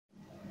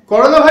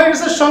Corona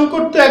ভাইরাসের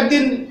সংকট তো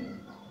একদিন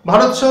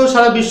ভারত সহ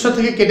সারা বিশ্ব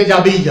থেকে কেটে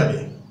যাবেই যাবে।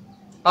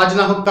 আজ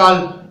না হোক কাল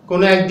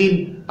কোনো একদিন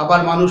আবার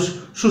মানুষ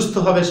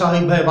সুস্থভাবে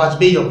স্বাভাবিকভাবে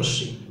বাঁচবেই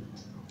অবশ্যই।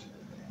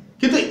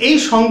 কিন্তু এই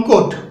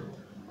সংকট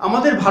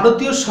আমাদের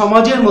ভারতীয়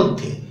সমাজের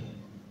মধ্যে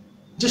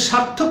যে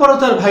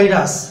স্বার্থপরতার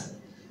ভাইরাস,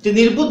 যে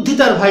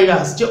নির্বুদ্ধিতার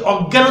ভাইরাস, যে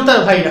অজ্ঞানতার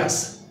ভাইরাস,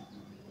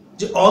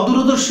 যে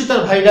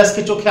অদূরদর্শিতার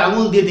ভাইরাসকে চোখে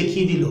আঙুল দিয়ে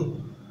দেখিয়ে দিল,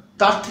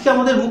 তার থেকে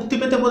আমাদের মুক্তি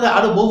পেতে বোধহয়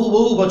আরো বহু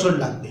বহু বছর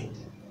লাগবে।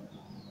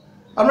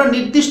 আমরা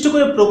নির্দিষ্ট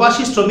করে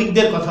প্রবাসী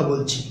শ্রমিকদের কথা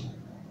বলছি।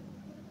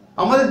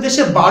 আমাদের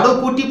দেশে 12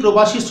 কোটি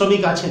প্রবাসী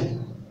শ্রমিক আছেন,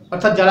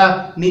 অর্থাৎ যারা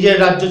নিজের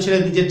রাজ্য ছেড়ে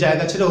নিজের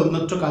জায়গা ছেড়ে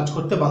অন্যত্র কাজ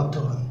করতে বাধ্য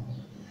হন।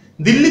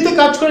 দিল্লিতে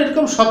কাজ করে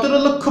এরকম 17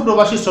 লক্ষ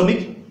প্রবাসী শ্রমিক,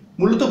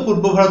 মূলত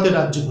পূর্ব ভারতের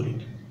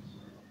রাজ্যগুলির।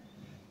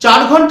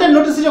 4 ঘন্টার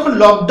নোটিসে যখন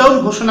লকডাউন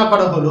ঘোষণা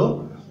করা হলো,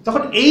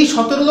 তখন এই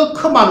 17 লক্ষ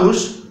মানুষ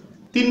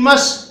 3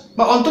 মাস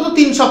বা অন্তত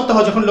 3 সপ্তাহ,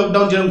 যখন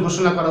লকডাউন যেরকম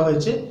ঘোষণা করা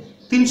হয়েছে,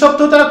 3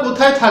 সপ্তাহ তারা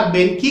কোথায়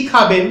থাকবেন, কি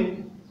খাবেন,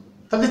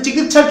 তাদের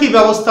চিকিৎসার কি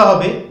ব্যবস্থা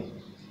হবে,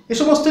 এ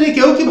সমস্ত নিয়ে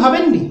কেউ কি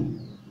ভাবেননি?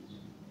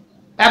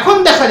 এখন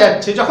দেখা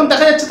যাচ্ছে, যখন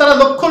দেখা যাচ্ছে তারা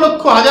লক্ষ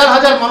লক্ষ হাজার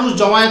হাজার মানুষ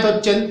জমায়েত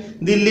হচ্ছেন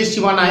দিল্লির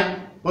সীমানায়,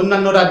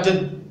 অন্যান্য রাজ্য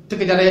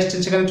থেকে যারা এসছেন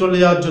সেখানে চলে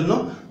যাওয়ার জন্য,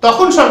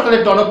 তখন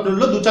সরকারের টনক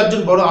নড়ল, 2-4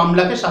 জন বড়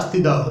আমলাকে শাস্তি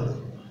দেওয়া হলো।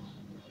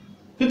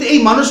 কিন্তু এই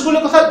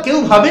মানুষগুলোর কথা কেউ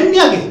ভাবেননি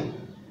আগে?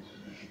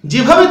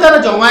 যেভাবে তারা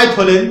জমায়েত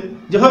হলেন,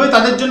 যেভাবে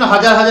তাদের জন্য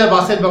হাজার হাজার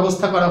বাসের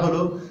ব্যবস্থা করা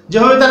হলো,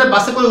 যেভাবে তারা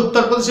বাসে করে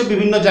উত্তরপ্রদেশে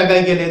বিভিন্ন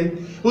জায়গায় গেলেন,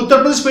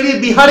 উত্তরপ্রদেশ পেরিয়ে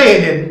বিহারে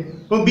এলেন,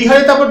 এবং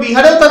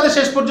বিহারেও তাদের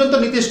শেষ পর্যন্ত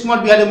নীতিশ কুমার,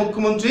 বিহারের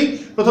মুখ্যমন্ত্রী,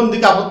 প্রথম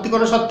দিকে আপত্তি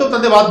করা সত্ত্বেও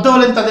তাদের বাধ্য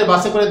হলেন তাদের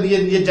বাসে করে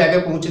নিজের নিজের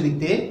জায়গায় পৌঁছে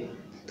দিতে।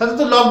 তাদের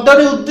তো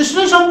লকডাউনের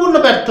উদ্দেশ্যই সম্পূর্ণ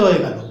ব্যর্থ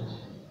হয়ে গেল।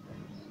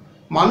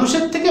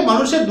 মানুষের থেকে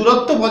মানুষের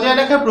দূরত্ব বজায়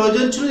রাখার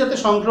প্রয়োজন ছিল যাতে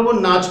সংক্রমণ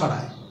না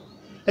ছড়ায়।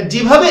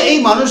 যেভাবে এই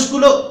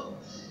মানুষগুলো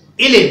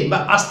এলেন বা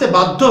আসতে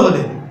বাধ্য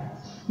হলেন,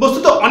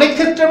 বস্তুত অনেক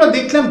ক্ষেত্রে আমরা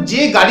দেখলাম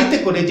যে গাড়িতে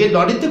করে, যে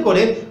লরিতে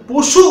করে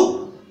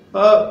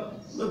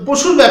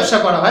পশুর ব্যবসা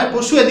করা হয়,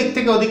 পশু এদিক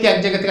থেকে ওদিকে এক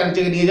জায়গা থেকে আরেক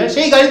জায়গায় নিয়ে যায়,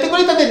 সেই গাড়িতে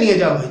করেই তাদের নিয়ে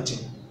যাওয়া হয়েছে।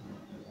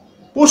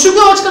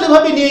 পশুকেও আজকাল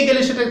এভাবে নিয়ে গেলে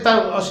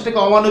সেটাকে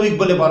অমানবিক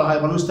বলে বলা হয়,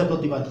 মানুষ তা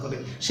প্রতিবাদ করে।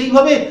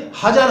 সেইভাবে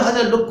হাজার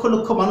হাজার লক্ষ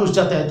লক্ষ মানুষ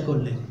যাতায়াত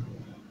করলেন।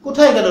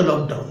 কোথায় গেল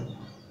লকডাউন?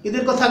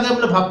 এদের কথা আগে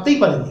আমরা ভাবতেই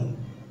পারিনি।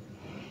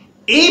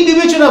 এই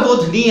বিবেচনা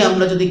বোধ নিয়ে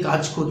আমরা যদি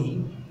কাজ করি,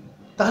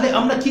 তাহলে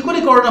আমরা কি করে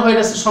করোনা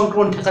ভাইরাসের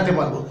সংক্রমণ ঠেকাতে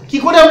পারবো, কি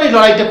করে আমরা এই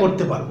লড়াইটা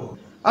করতে পারবো?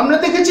 আমরা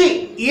দেখেছি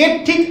এর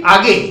ঠিক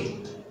আগে,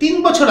 3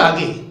 বছর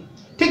আগে,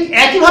 ঠিক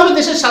একইভাবে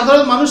দেশের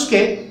সাধারণ মানুষকে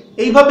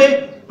এইভাবে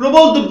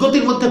প্রবল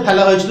দুর্গতির মধ্যে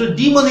ফেলা হয়েছিল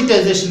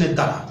ডিমনিটাইজেশনের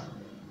দ্বারা,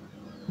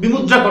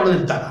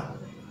 বিমুদ্রাকরণের দ্বারা।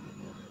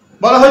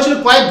 বলা হয়েছিল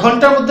কয়েক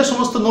ঘন্টার মধ্যে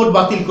সমস্ত নোট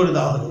বাতিল করে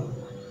দেওয়া হলো।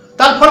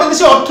 তার ফলে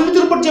দেশের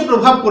অর্থনীতির উপর যে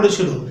প্রভাব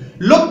পড়েছিল,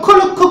 লক্ষ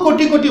লক্ষ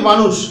কোটি কোটি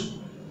মানুষ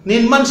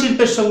নির্মাণ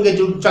শিল্পের সঙ্গে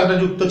যারা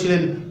যুক্ত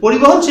ছিলেন,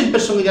 পরিবহন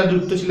শিল্পের সঙ্গে যারা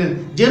যুক্ত ছিলেন,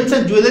 জেমস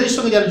অ্যান্ড জুয়েলারির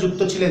সঙ্গে যারা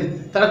যুক্ত ছিলেন,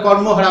 তারা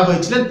কর্মহারা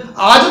হয়েছিলেন।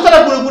 আজও তারা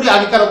পুরোপুরি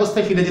আগেকার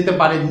অবস্থায় ফিরে যেতে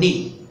পারেননি।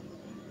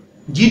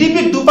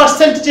 জিডিপির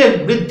 2% যে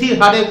বৃদ্ধির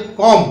হারে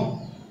কম,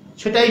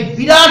 সেটাই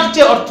বিরাট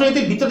যে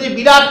অর্থনীতির ভিতরে যে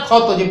বিরাট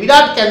ক্ষত, যে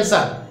বিরাট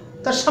ক্যান্সার,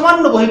 তার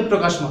সামান্য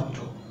বহিঃপ্রকাশ মাত্র।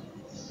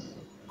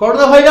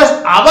 করোনা ভাইরাস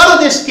আবারও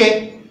দেশকে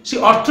সেই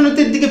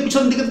অর্থনীতির দিকে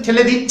পিছন দিকে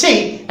ঠেলে দিচ্ছেই,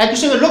 একই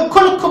সঙ্গে লক্ষ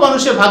লক্ষ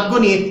মানুষের ভাগ্য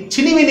নিয়ে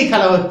ছিনিমিনি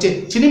খেলা হচ্ছে,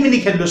 ছিনিমিনি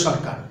খেললো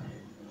সরকার।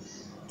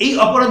 এই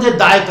অপরাধের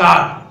দায় কার?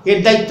 এর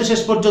দায়িত্ব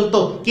শেষ পর্যন্ত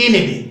কে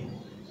নেবে?